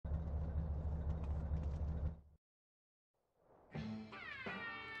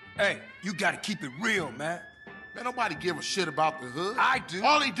Hey, you gotta keep it real, man. Man, nobody give a shit about the hood. I do.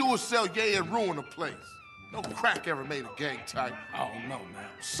 All they do is sell yay and ruin the place. No crack ever made a gang type. I don't know, man.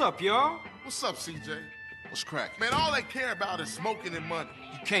 What's up, y'all? What's up, CJ? What's cracking? Man, all they care about is smoking and money.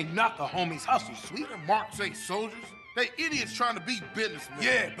 You can't knock a homie's hustle, sweet. Them marks ain't soldiers. They idiots trying to be businessmen.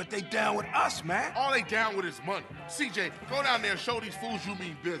 Yeah, but they down with us, man. All they down with is money. CJ, go down there and show these fools you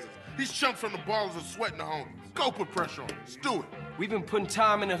mean business. These chumps from the ballers are sweating the homies. Go put pressure on them. Let's do it. We've been putting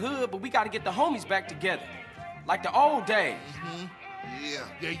time in the hood, but we gotta get the homies back together. Like the old days.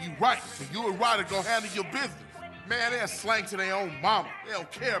 Yeah, you right. So you and Ryder gonna handle your business. Man, they're slang to their own mama. They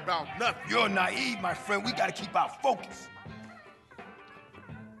don't care about nothing. You're naive, my friend. We gotta keep our focus.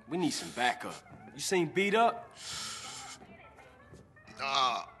 We need some backup. You seen Beat Up?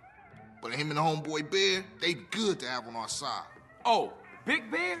 Nah, but him and the homeboy Bear, they good to have on our side. Oh, Big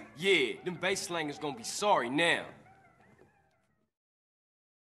Bear? Yeah, them bass slangers gonna be sorry now.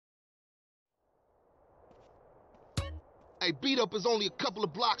 Hey, Beat Up is only a couple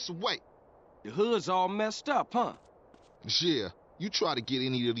of blocks away. The hood's all messed up, huh? Yeah, you try to get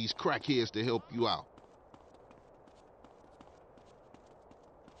any of these crackheads to help you out.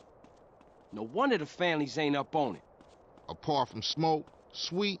 No wonder the families ain't up on it. Apart from Smoke,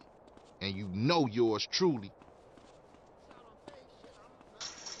 Sweet, and you know yours truly.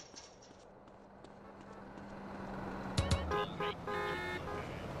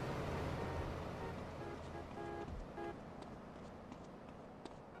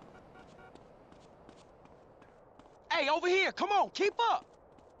 Hey, over here, come on, keep up!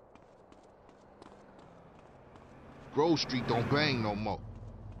 Grove Street don't bang no more.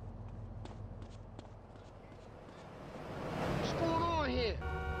 What's going on here?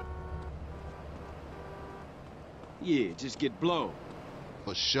 Yeah, just get blown.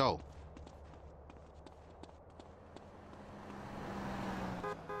 For sure.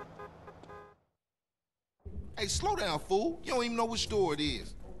 Hey, slow down, fool. You don't even know which door it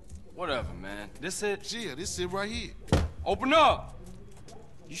is. Whatever, man. This it? Yeah, this it right here. Open up!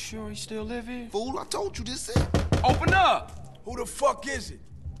 You sure he still live here? Fool, I told you this it. Open up! Who the fuck is it?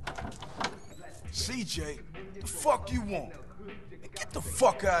 CJ, the fuck you want? Get the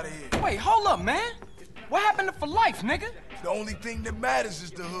fuck out of here. Wait, hold up, man. What happened to For Life, nigga? The only thing that matters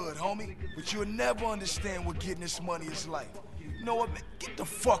is the hood, homie. But you'll never understand what getting this money is like. You know what, man? Get the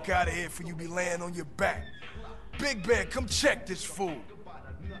fuck out of here before you be laying on your back. Big Bear, come check this fool.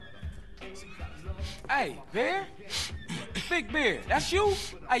 Hey, Bear? Big Bear, that's you?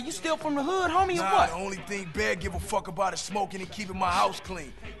 Hey, you still from the hood, homie, or Nah, what? the only thing Bear give a fuck about is smoking and keeping my house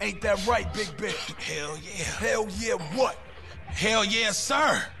clean. Ain't that right, Big Bear? Hell yeah. Hell yeah, what? Hell yeah,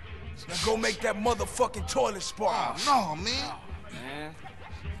 sir. Now go make that motherfucking toilet spark. No, man. Man.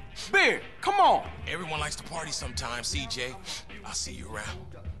 Bear, come on. Everyone likes to party sometimes, CJ. I'll see you around.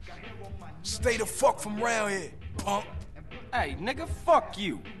 Stay the fuck from round here, punk. Hey, nigga, fuck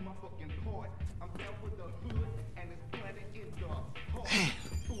you.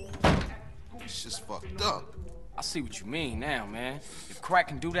 It's just fucked up. I see what you mean now, man. If Crack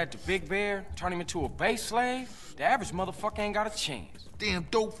can do that to Big Bear, turn him into a base slave, the average motherfucker ain't got a chance. Damn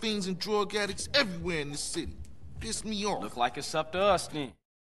dope fiends and drug addicts everywhere in the city. Piss me off. Look like it's up to us then.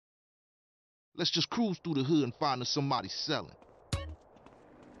 Let's just cruise through the hood and find us somebody selling.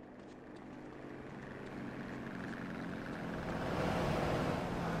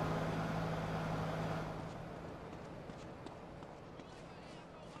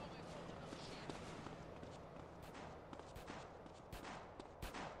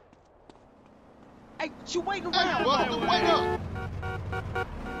 Hey, what you waiting Hey, around? Buster, wait up!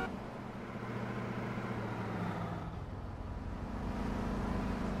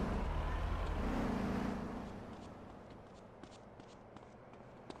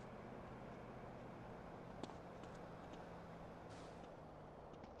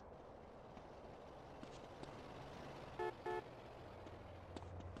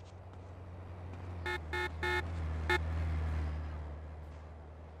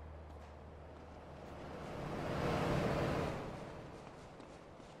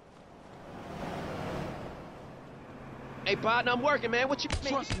 Hey, partner, I'm working, man. What you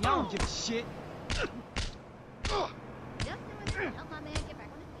Trust me, I don't give a shit. Just doing to help my man get back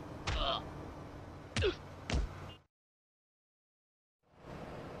on his feet.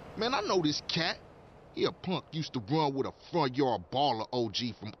 Man, I know this cat. He a punk used to run with a front yard baller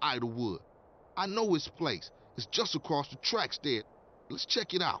OG from Idlewood. I know his place. It's just across the tracks there. Let's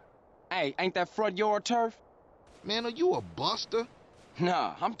check it out. Hey, ain't that front yard turf? Man, are you a buster?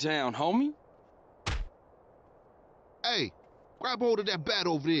 Nah, I'm down, homie. Hey, grab hold of that bat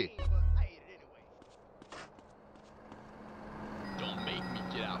over there. Don't make me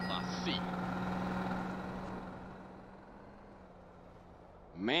get out my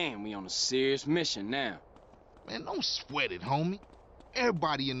Man, we on a serious mission now. Man, don't sweat it, homie.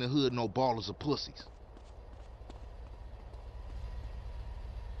 Everybody in the hood know ballers are pussies.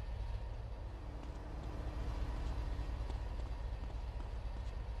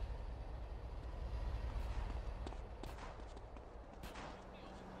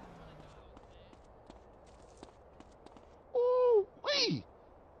 Ooh-wee!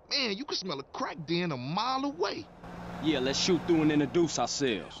 Man, you can smell a crack den a mile away. Yeah, let's shoot through and introduce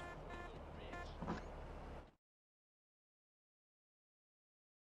ourselves.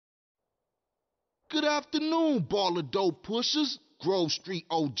 Good afternoon, baller dope pushers. Grove Street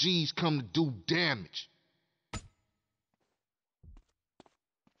OGs come to do damage.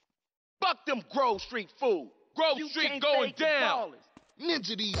 Fuck them Grove Street fools. Grove Street going down.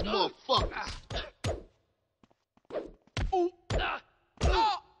 Ninja these motherfuckers.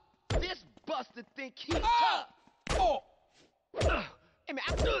 This buster think he tough. Hey,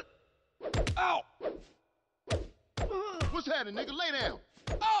 man, Ow! What's happening, nigga? Lay down.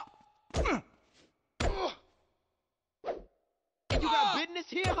 And you got business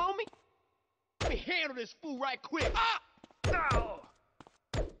here, homie? Let me handle this fool right quick.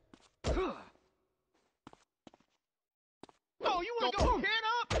 Oh, you wanna go head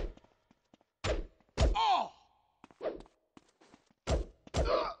up?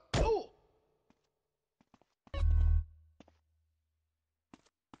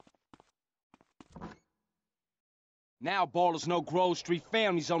 Now ballers know Grove Street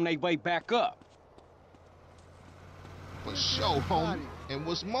families on their way back up. For sure, homie. And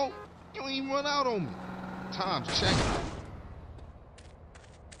what's more, you ain't run out on me. Time's checking.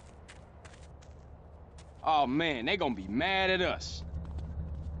 Oh man, they gonna be mad at us.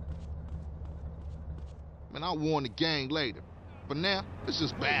 Man, I'll warn the gang later. For now, let's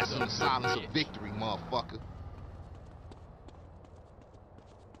just bask in the silence of victory, motherfucker.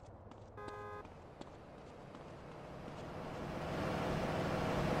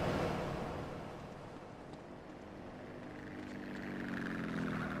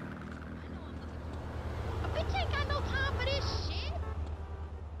 A bitch ain't got no time for this shit.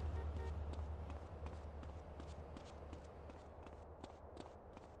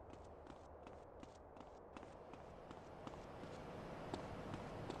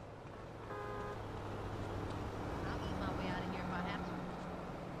 I'll eat my way out of here if I have to.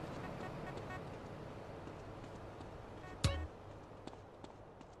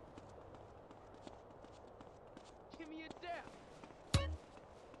 Give me a dap.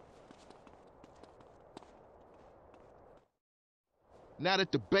 Now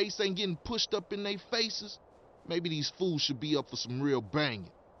that the bass ain't getting pushed up in their faces, maybe these fools should be up for some real banging.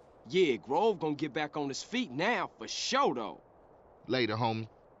 Yeah, Grove gonna get back on his feet now, for sure though. Later, homie.